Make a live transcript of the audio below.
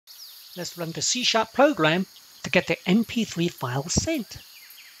Let's run the C# program to get the MP3 file sent.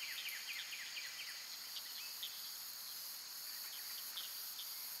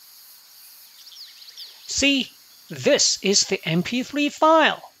 See, this is the MP3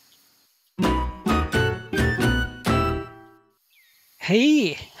 file.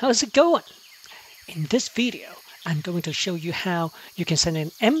 Hey, how's it going? In this video, I'm going to show you how you can send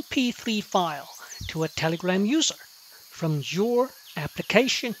an MP3 file to a Telegram user from your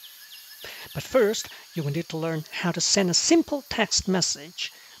application. But first, you will need to learn how to send a simple text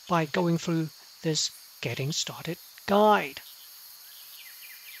message by going through this Getting Started guide.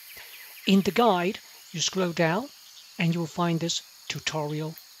 In the guide, you scroll down and you'll find this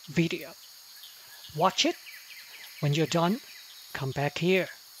tutorial video. Watch it. When you're done, come back here.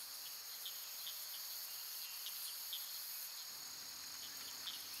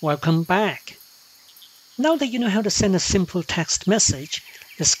 Welcome back. Now that you know how to send a simple text message,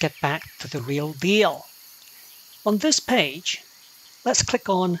 let's get back to the real deal. On this page, let's click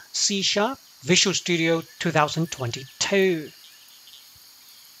on C# Visual Studio 2022.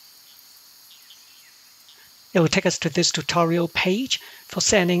 It will take us to this tutorial page for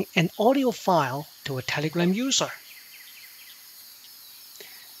sending an audio file to a Telegram user.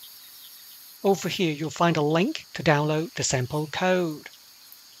 Over here, you'll find a link to download the sample code.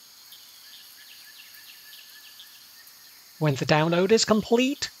 When the download is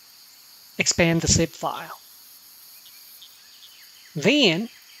complete, expand the zip file. Then,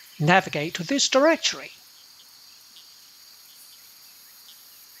 navigate to this directory.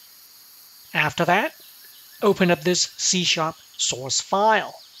 After that, open up this C# source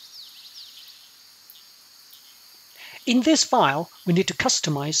file. In this file, we need to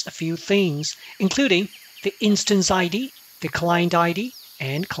customize a few things, including the instance ID, the client ID,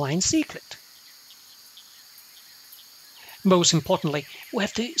 and client secret. Most importantly, we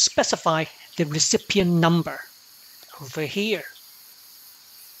have to specify the recipient number over here.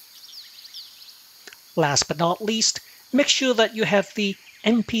 Last but not least, make sure that you have the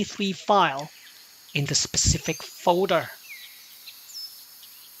MP3 file in the specific folder.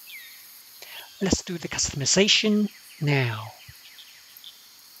 Let's do the customization now.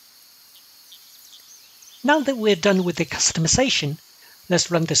 Now that we're done with the customization,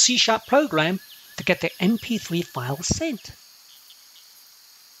 let's run the C# program to get the MP3 file sent.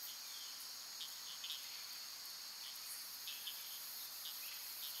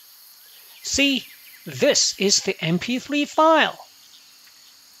 See, this is the MP3 file.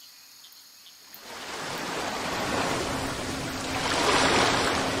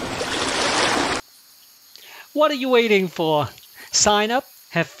 What are you waiting for? Sign up,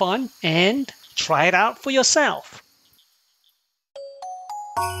 have fun, and try it out for yourself.